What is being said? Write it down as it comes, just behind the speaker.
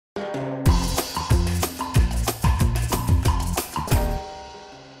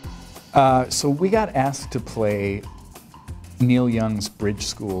So we got asked to play Neil Young's Bridge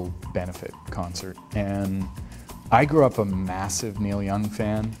School benefit concert, and I grew up a massive Neil Young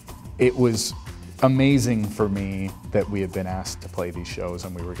fan. It was amazing for me that we had been asked to play these shows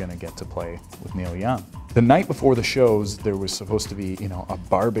and we were going to get to play with Neil Young. The night before the shows, there was supposed to be, a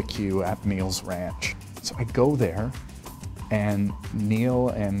barbecue at Neil's ranch. So I go there, and Neil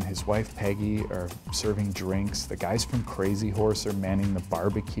and his wife Peggy are serving drinks. The guys from Crazyhorse are manning the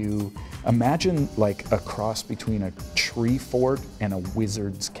barbecue. Imagine like a cross between a tree fort and a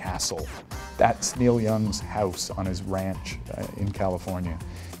wizard's castle. That's Neil Young's house on his ranch in California.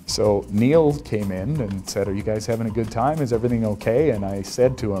 So Neil came in and said, "Are you guys having a good time? Is everything okay?" And I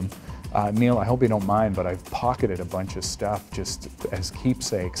said to him, "Neil, I hope you don't mind, but I've pocketed a bunch of stuff just as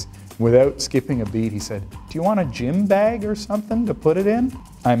keepsakes." Without skipping a beat, he said, "Do you want a gym bag or something to put it in?"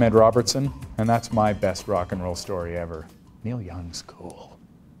 I met Robertson, and that's my best rock and roll story ever. Neil Young's cool.